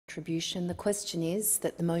Contribution. The question is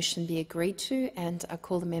that the motion be agreed to, and I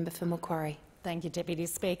call the member for Macquarie. Thank you, Deputy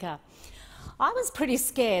Speaker. I was pretty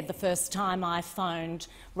scared the first time I phoned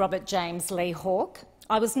Robert James Lee Hawke.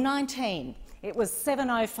 I was 19. It was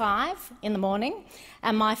 7:05 in the morning,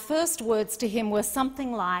 and my first words to him were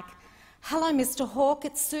something like, "Hello, Mr Hawke,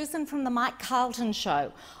 it's Susan from the Mike Carlton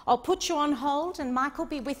show. I'll put you on hold and Mike will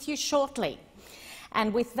be with you shortly."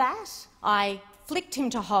 And with that, I flicked him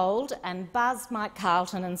to hold and buzzed Mike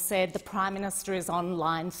Carlton and said, "The Prime Minister is on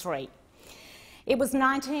line 3. It was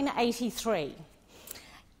 1983.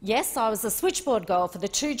 Yes, I was a switchboard girl for the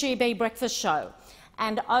 2GB breakfast show,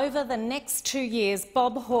 and over the next 2 years,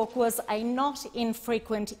 Bob Hawke was a not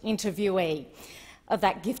infrequent interviewee of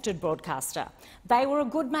that gifted broadcaster. They were a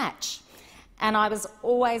good match, and I was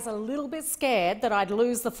always a little bit scared that I'd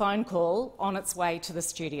lose the phone call on its way to the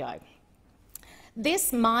studio.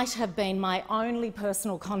 This might have been my only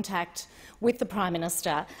personal contact with the Prime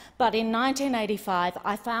Minister, but in 1985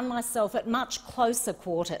 I found myself at much closer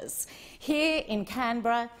quarters, here in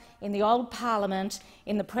Canberra, in the old Parliament,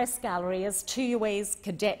 in the press gallery as 2UE's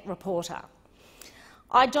cadet reporter.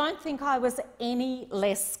 I don't think I was any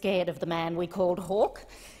less scared of the man we called Hawke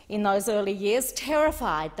in those early years,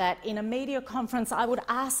 terrified that in a media conference I would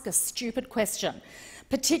ask a stupid question,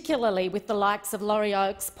 particularly with the likes of Laurie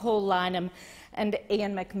Oakes, Paul Lynham and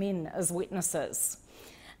Ian McMinn as witnesses,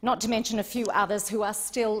 not to mention a few others who are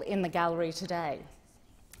still in the gallery today.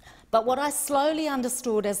 But what I slowly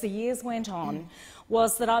understood as the years went on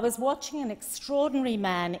was that I was watching an extraordinary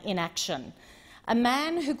man in action, a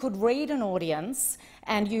man who could read an audience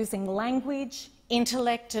and, using language,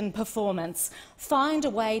 intellect and performance, find a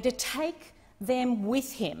way to take them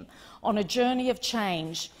with him on a journey of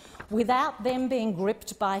change without them being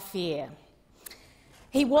gripped by fear.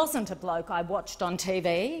 He wasn't a bloke I watched on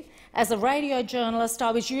TV. As a radio journalist,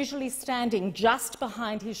 I was usually standing just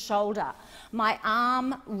behind his shoulder, my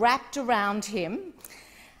arm wrapped around him,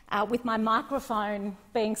 with my microphone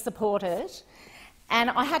being supported, and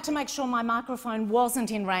I had to make sure my microphone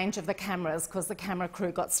wasn't in range of the cameras because the camera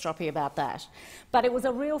crew got stroppy about that. But it was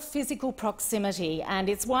a real physical proximity, and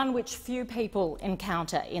it's one which few people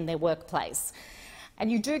encounter in their workplace.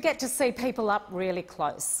 And you do get to see people up really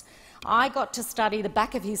close. I got to study the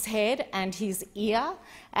back of his head and his ear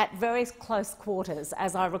at very close quarters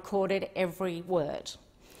as I recorded every word.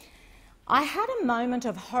 I had a moment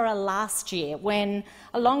of horror last year when,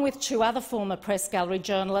 along with 2 other former press gallery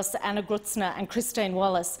journalists, Anna Grutzner and Christine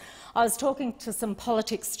Wallace, I was talking to some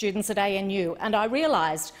politics students at ANU, and I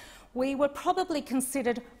realised we were probably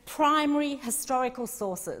considered primary historical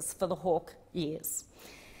sources for the Hawke years.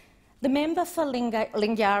 The member for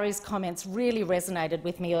Lingiari's comments really resonated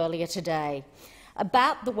with me earlier today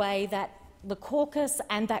about the way that the caucus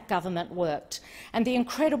and that government worked and the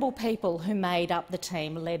incredible people who made up the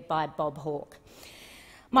team led by Bob Hawke.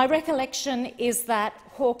 My recollection is that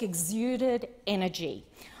Hawke exuded energy.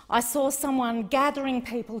 I saw someone gathering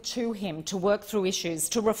people to him to work through issues,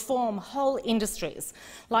 to reform whole industries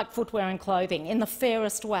like footwear and clothing in the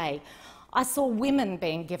fairest way. I saw women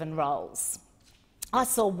being given roles. I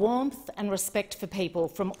saw warmth and respect for people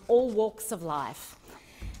from all walks of life,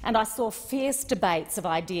 and I saw fierce debates of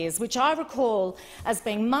ideas, which I recall as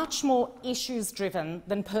being much more issues-driven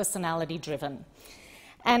than personality-driven.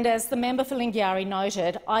 And as the member for Lingiari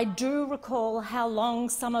noted, I do recall how long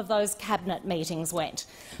some of those cabinet meetings went,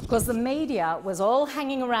 because the media was all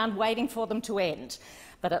hanging around waiting for them to end,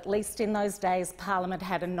 but at least in those days Parliament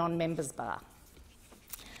had a non-members bar.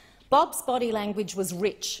 Bob's body language was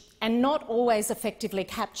rich and not always effectively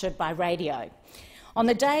captured by radio. On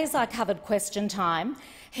the days I covered Question Time,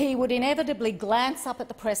 he would inevitably glance up at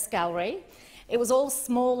the press gallery. It was all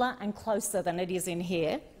smaller and closer than it is in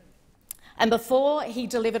here. And before he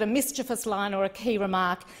delivered a mischievous line or a key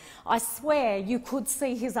remark, I swear you could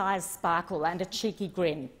see his eyes sparkle and a cheeky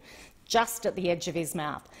grin just at the edge of his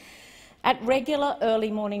mouth. At regular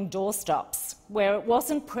early morning doorstops, where it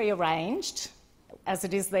wasn't pre-arranged, as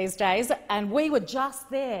it is these days, and we were just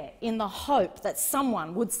there in the hope that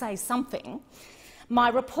someone would say something, my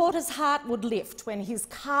reporter's heart would lift when his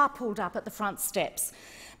car pulled up at the front steps,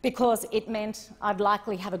 because it meant I'd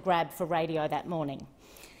likely have a grab for radio that morning.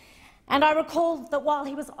 And I recall that while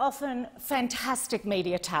he was often fantastic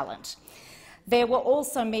media talent, there were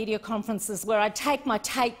also media conferences where I'd take my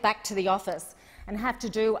tape back to the office and have to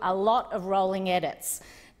do a lot of rolling edits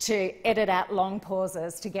to edit out long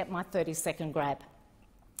pauses to get my 30-second grab.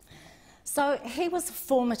 So he was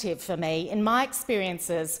formative for me in my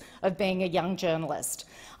experiences of being a young journalist.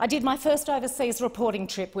 I did my first overseas reporting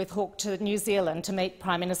trip with Hawke to New Zealand to meet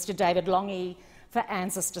Prime Minister David Lange for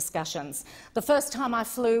ANZUS discussions. The first time I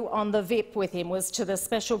flew on the VIP with him was to the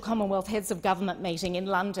special Commonwealth Heads of Government meeting in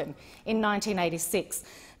London in 1986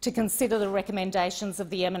 to consider the recommendations of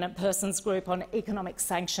the Eminent Persons Group on economic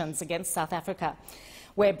sanctions against South Africa,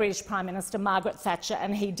 where British Prime Minister Margaret Thatcher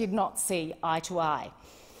and he did not see eye to eye.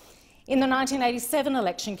 In the 1987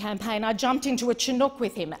 election campaign, I jumped into a Chinook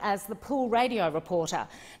with him as the pool radio reporter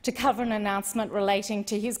to cover an announcement relating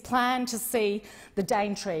to his plan to see the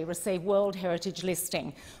Daintree receive World Heritage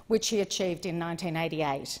listing, which he achieved in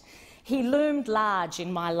 1988. He loomed large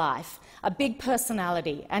in my life, a big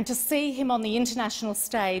personality, and to see him on the international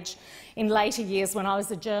stage in later years when I was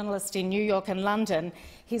a journalist in New York and London,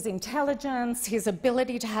 his intelligence, his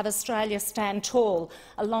ability to have Australia stand tall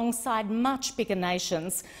alongside much bigger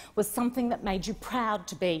nations was something that made you proud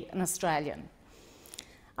to be an Australian.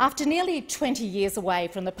 After nearly 20 years away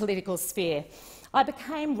from the political sphere, I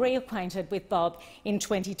became reacquainted with Bob in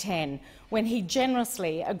 2010 when he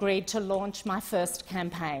generously agreed to launch my first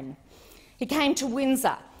campaign. He came to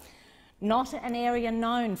Windsor, not an area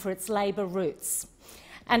known for its Labor roots.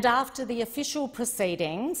 And after the official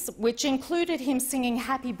proceedings, which included him singing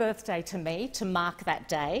Happy Birthday to me to mark that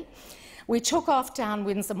day, we took off down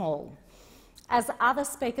Windsor Mall. As other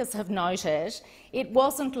speakers have noted, it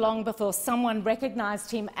wasn't long before someone recognised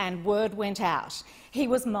him and word went out. He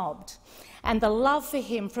was mobbed, and the love for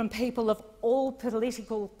him from people of all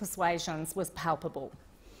political persuasions was palpable.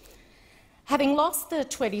 Having lost the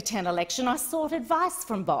 2010 election, I sought advice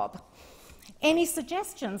from Bob. Any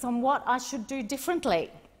suggestions on what I should do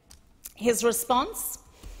differently? His response?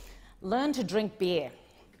 Learn to drink beer.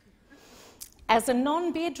 As a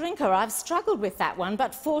non-beer drinker, I've struggled with that one,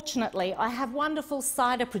 but fortunately I have wonderful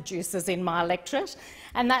cider producers in my electorate,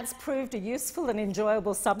 and that's proved a useful and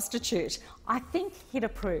enjoyable substitute. I think he'd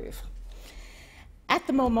approve. At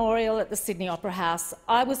the memorial at the Sydney Opera House,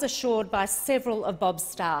 I was assured by several of Bob's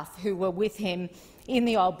staff who were with him in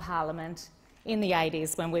the old Parliament in the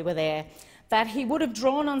 80s when we were there, that he would have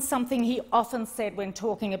drawn on something he often said when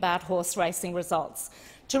talking about horse racing results,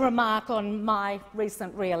 to remark on my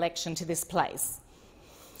recent re-election to this place.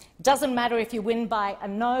 It doesn't matter if you win by a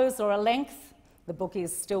nose or a length, the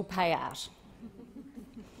bookies still pay out.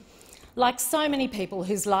 Like so many people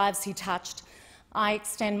whose lives he touched, I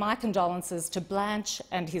extend my condolences to Blanche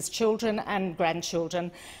and his children and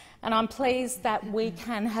grandchildren, and I'm pleased that we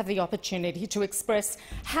can have the opportunity to express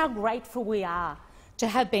how grateful we are to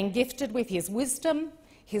have been gifted with his wisdom,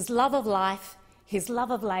 his love of life, his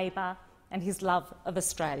love of labour and his love of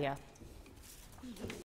Australia.